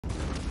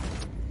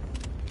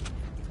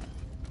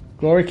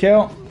Glory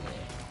kill.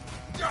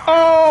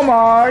 Oh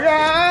my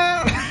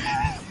god!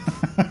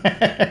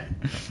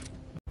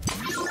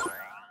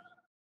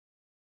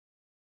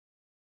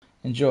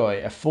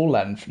 Enjoy a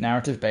full-length,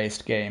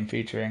 narrative-based game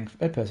featuring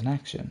third-person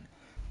action.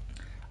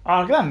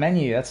 Oh, look at that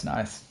menu, that's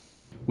nice.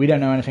 We don't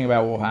know anything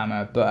about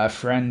Warhammer, but our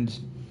friend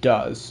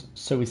does,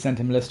 so we sent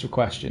him a list of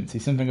questions.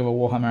 He's something of a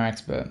Warhammer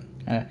expert,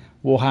 a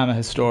Warhammer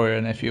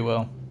historian, if you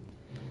will.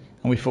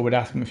 And we thought we'd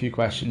ask him a few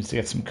questions to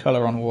get some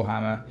colour on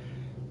Warhammer.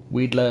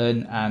 We'd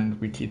learn and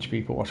we'd teach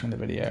people watching the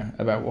video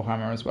about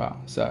Warhammer as well,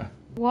 so...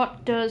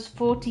 What does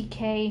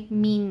 40k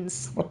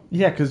means? What?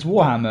 Yeah, because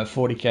Warhammer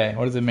 40k,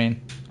 what does it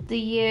mean? The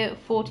year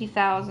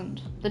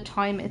 40,000, the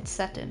time it's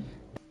set in.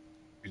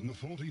 In the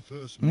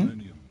 41st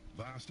millennium,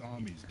 vast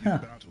armies did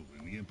battle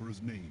in the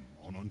Emperor's name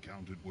on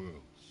uncounted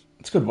worlds.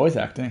 It's good voice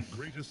acting.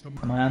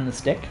 Am I on the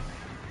stick?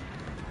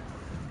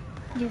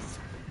 Yes.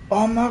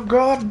 Oh my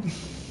god!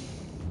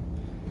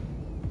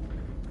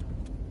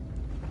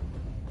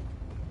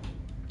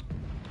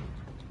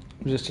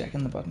 I'm just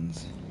checking the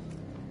buttons.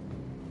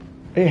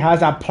 He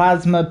has a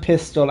plasma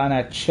pistol and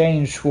a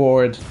chain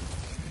sword.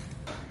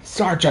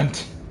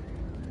 Sergeant!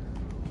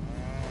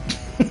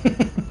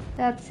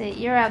 That's it,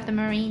 you're at the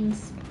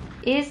Marines.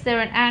 Is there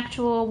an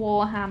actual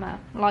Warhammer,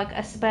 like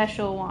a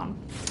special one?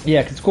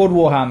 Yeah, 'cause it's called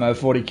Warhammer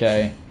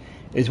 40k.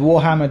 Is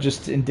Warhammer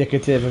just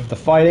indicative of the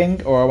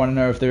fighting, or I want to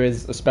know if there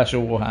is a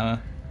special Warhammer?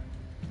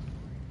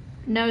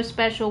 No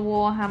special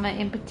Warhammer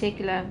in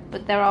particular,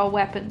 but there are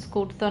weapons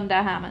called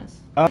Thunder Hammers.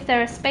 If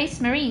there are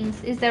Space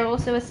Marines, is there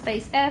also a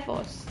Space Air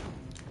Force?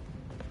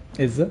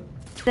 Is there?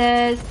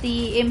 There's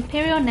the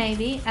Imperial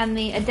Navy and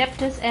the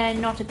Adeptus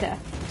Aeronautica,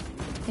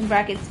 in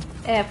brackets,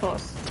 Air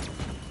Force.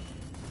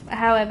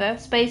 However,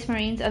 Space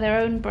Marines are their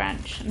own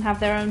branch and have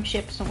their own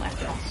ships and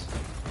weapons.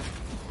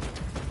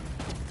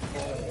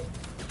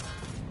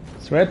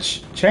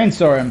 Switch.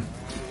 Chainsaw him.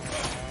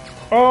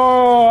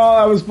 Oh,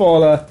 that was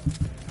baller.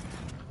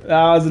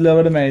 That was a little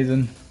bit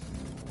amazing.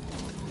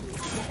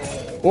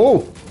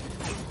 Oh!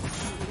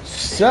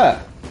 Sir!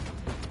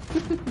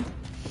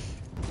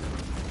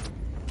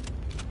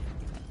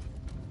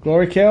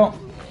 Glory kill.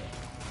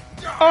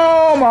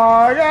 Oh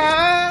my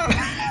god!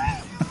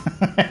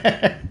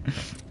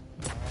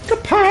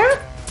 Kapar!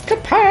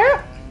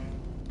 Kapar!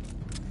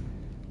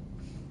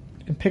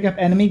 You can pick up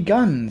enemy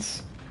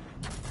guns.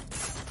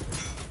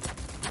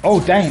 Oh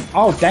damn!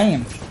 Oh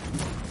damn!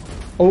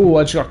 Oh,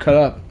 I just got cut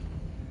up.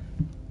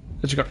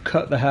 I just got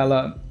cut the hell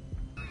up.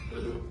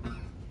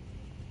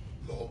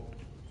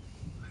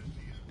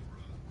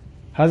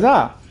 How's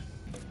that?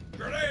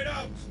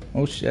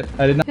 Oh shit!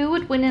 I did not. Who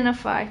would win in a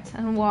fight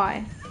and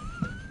why?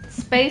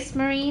 Space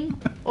Marine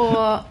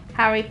or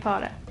Harry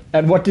Potter?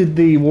 And what did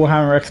the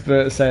Warhammer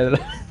expert say to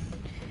that?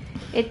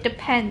 It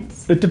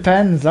depends. It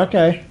depends.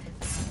 Okay.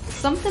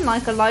 Something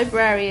like a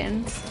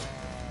librarian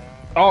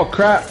Oh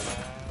crap!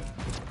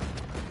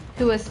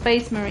 who are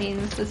Space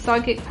Marines with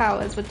psychic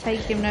powers would take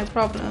him no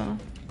problem.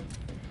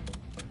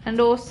 And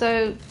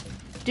also,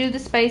 do the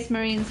Space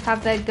Marines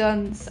have their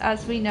guns?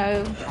 As we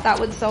know, that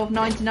would solve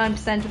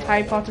 99% of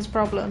Harry Potter's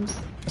problems.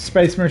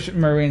 Space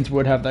Marines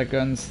would have their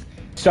guns.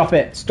 Stop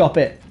it! Stop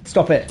it!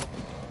 Stop it!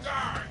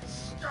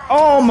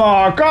 Oh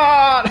my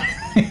god!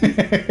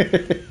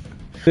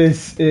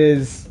 This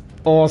is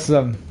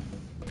awesome.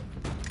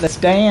 Let's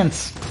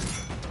dance.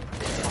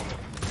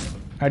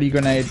 How do you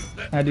grenade?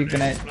 How do you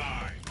grenade?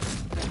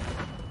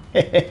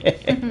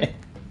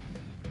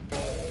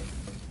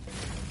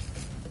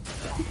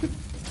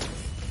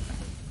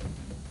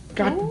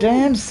 God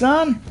damn,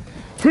 son!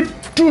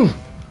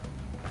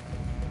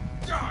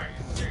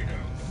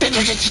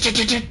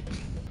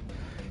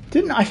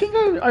 Didn't I think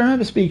I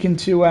remember speaking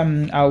to our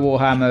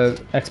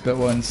Warhammer expert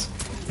once,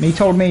 and he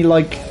told me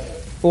like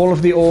all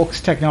of the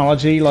orcs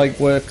technology like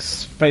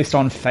works based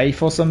on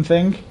faith or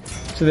something,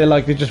 so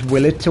they just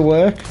will it to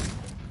work,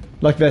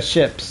 like their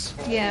ships.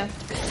 Yeah,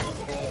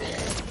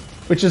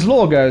 Which as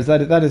lore goes,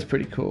 that is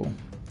pretty cool.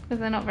 because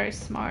they're not very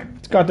smart.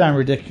 It's goddamn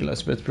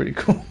ridiculous, but it's pretty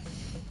cool.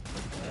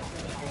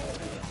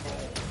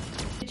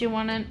 Do you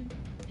want to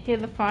hear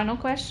the final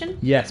question?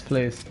 Yes,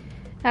 please.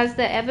 Has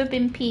there ever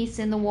been peace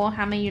in the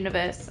Warhammer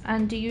universe,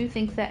 and do you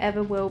think there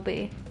ever will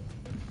be?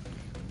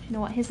 Do you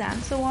know what his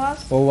answer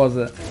was? Or was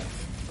it?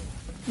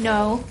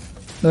 No.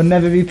 There'll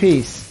never be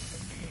peace.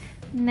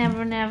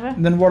 Never, never.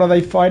 Then what are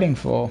they fighting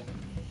for?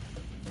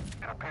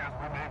 It appears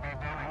we may be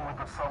dealing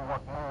with a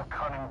somewhat more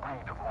cunning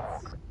breed of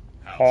orc.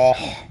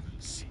 Oh.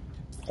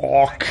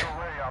 Orc. Make your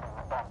way out of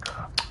the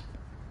bunker.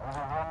 We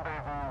will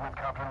rendezvous with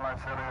Captain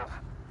Lycerius,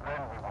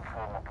 then we will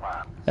form a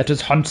plan. Let us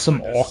hunt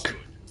some orc.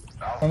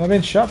 Where am I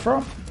being shot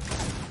from?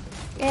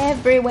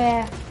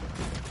 Everywhere.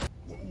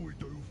 What will we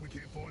do if we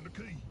can't find the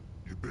key?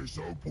 You best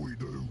hope we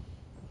do,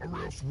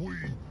 or else we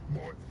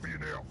might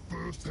find out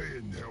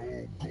firsthand how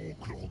old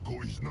Gorklaw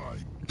got his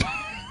name.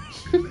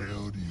 And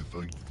how do you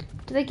think?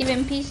 Do they give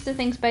him peace to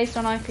things based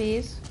on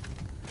IPs?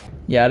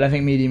 Yeah, I don't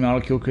think Media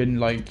Molecule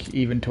can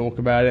even talk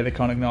about it. They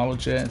can't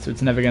acknowledge it, so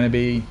it's never going to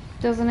be.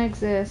 Doesn't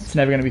exist. It's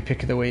never going to be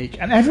pick of the week.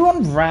 And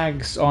everyone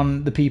rags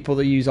on the people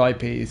that use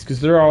IPs because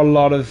there are a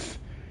lot of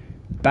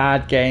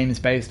bad games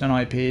based on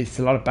IPs.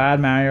 A lot of bad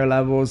Mario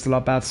levels, a lot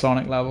of bad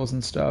Sonic levels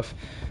and stuff.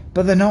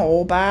 But they're not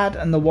all bad,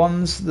 and the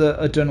ones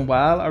that are done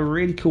well are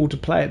really cool to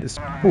play at this.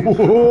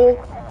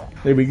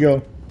 There we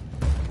go.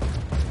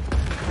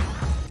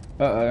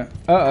 Uh-oh.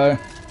 Uh-oh.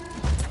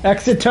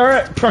 Exit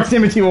turret!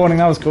 Proximity warning,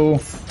 that was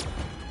cool.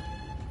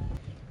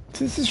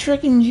 This is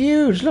freaking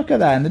huge. Look at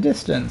that in the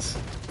distance.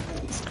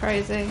 It's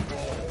crazy.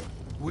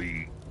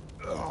 We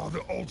are the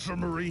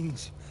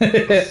Ultramarines,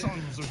 the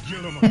sons of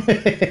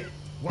Gilliman.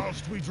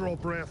 Whilst we draw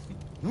breath,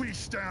 we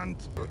stand.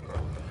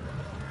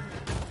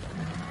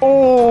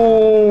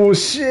 Oh,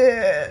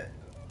 shit!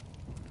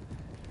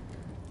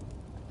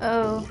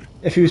 Oh.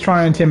 If he was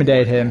trying to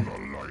intimidate him,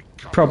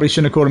 probably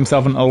shouldn't have called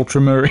himself an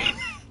ultramarine.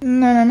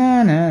 Na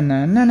na na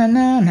na na na na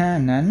na na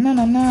na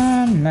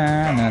na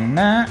na na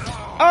na.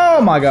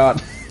 Oh my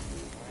god!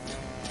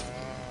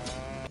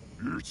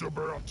 It's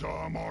about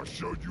time I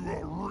showed you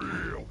a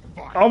real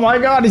fight. Oh my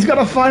god, he's got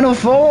a final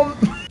form!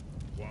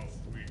 Whilst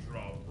we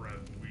draw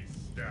breath, we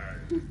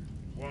stand.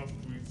 Whilst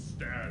we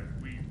stand,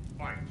 we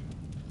fight.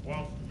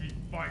 Whilst we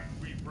fight,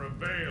 we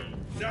prevail.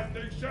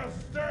 Nothing shall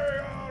stay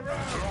around.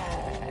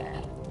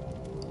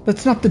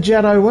 That's not the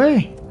Jedi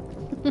way.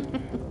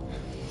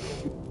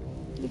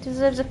 He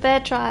deserves a fair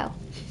trial.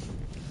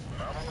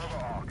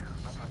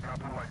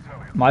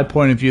 My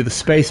point of view, the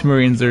Space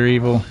Marines are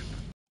evil.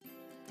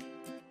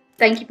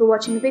 Thank you for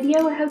watching the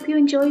video, I hope you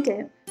enjoyed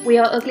it. We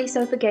are Ugly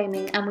Sofa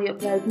Gaming and we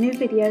upload new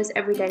videos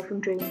every day from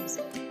Dreams.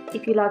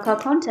 If you like our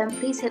content,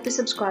 please hit the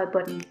subscribe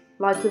button,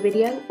 like the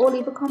video or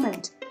leave a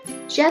comment.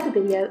 Share the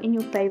video in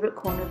your favourite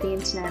corner of the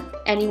internet.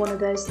 Any one of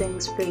those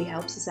things really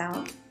helps us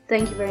out.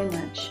 Thank you very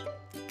much.